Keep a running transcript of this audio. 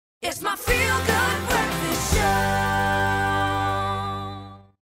It's my feel-good breakfast show.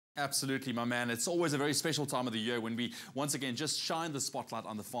 Absolutely, my man. It's always a very special time of the year when we once again just shine the spotlight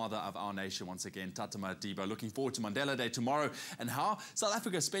on the father of our nation once again, Tata Madiba. Looking forward to Mandela Day tomorrow and how South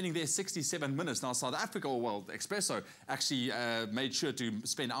Africa is spending their 67 minutes. Now, South Africa, well, Expresso actually made sure to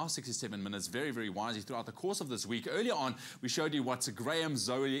spend our 67 minutes very, very wisely throughout the course of this week. Earlier on, we showed you what Graham,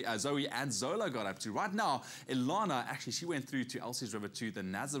 Zoe and Zola got up to. Right now, Elana, actually, she went through to Elsies River to the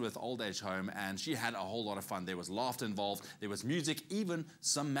Nazareth Old Age Home, and she had a whole lot of fun. There was laughter involved, there was music, even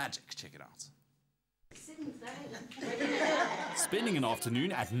some magic. Check it out. Spending an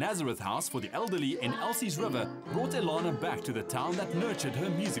afternoon at Nazareth House for the elderly in Elsies River brought Elana back to the town that nurtured her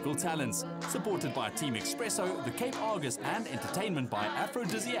musical talents. Supported by Team Expresso, the Cape Argus and entertainment by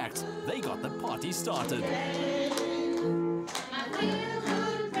Aphrodisiacs, they got the party started.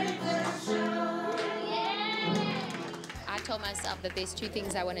 I told myself that there's two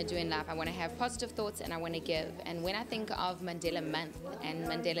things I want to do in life. I want to have positive thoughts and I want to give. And when I think of Mandela Month and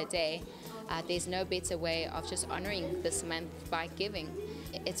Mandela Day, there's no better way of just honoring this month by giving.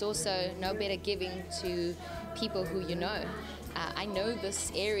 It's also no better giving to people who you know. I know this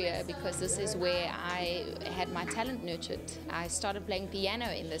area because this is where I had my talent nurtured. I started playing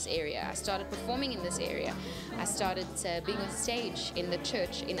piano in this area. I started performing in this area. I started being on stage in the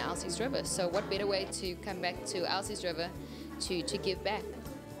church in Elsies River. So what better way to come back to Elsies River to give back?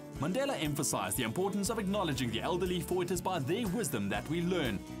 Mandela emphasized the importance of acknowledging the elderly, for it is by their wisdom that we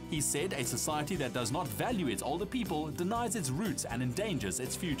learn. He said a society that does not value its older people denies its roots and endangers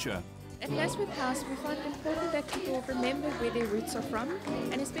its future. At Nazareth House, we find it important that people remember where their roots are from,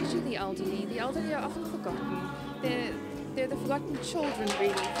 and especially the elderly. The elderly are often forgotten. They're the forgotten children,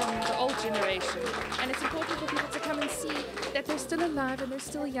 really, from the old generation. And it's important for people to come and see that they're still alive and they're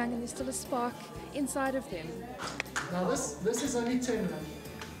still young and there's still a spark inside of them. Now this is only 10 rand.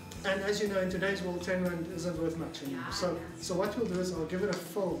 And as you know, in today's world, 10 rand isn't worth much anymore. So what we'll do is I'll give it a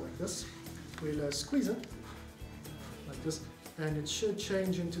fold like this. We'll squeeze it like this. And it should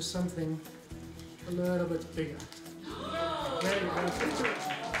change into something a little bit bigger. There you go.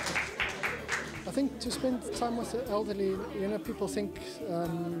 I think to spend time with the elderly, you know, people think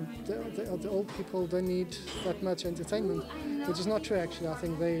the old people don't need that much entertainment, which is not true actually. I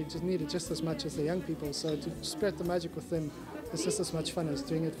think they just need it just as much as the young people. So to spread the magic with them is just as much fun as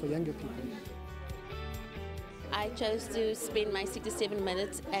doing it for younger people. I chose to spend my 67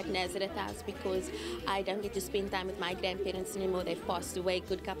 minutes at Nazareth House because I don't get to spend time with my grandparents anymore. They've passed away a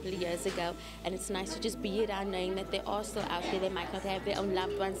good couple of years ago, and it's nice to just be around knowing that they are still out there. They might not have their own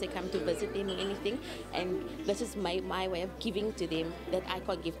loved ones, they come to visit them or anything, and this is my way of giving to them that I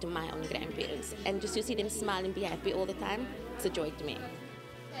can't give to my own grandparents. And just to see them smile and be happy all the time, it's a joy to me.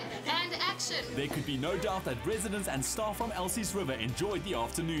 And action! There could be no doubt that residents and staff from Elsies River enjoyed the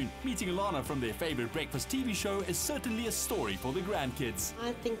afternoon. Meeting Elana from their favorite breakfast TV show is certainly a story for the grandkids.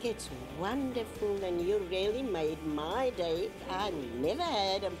 I think it's wonderful and you really made my day. I never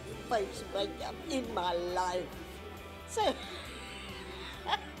had a face makeup in my life. So,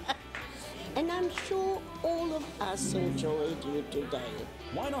 and I'm sure all of us enjoyed you today.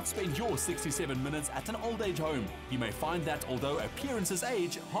 Why not spend your 67 minutes at an old age home? You may find that although appearances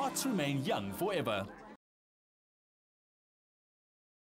age, hearts remain young forever.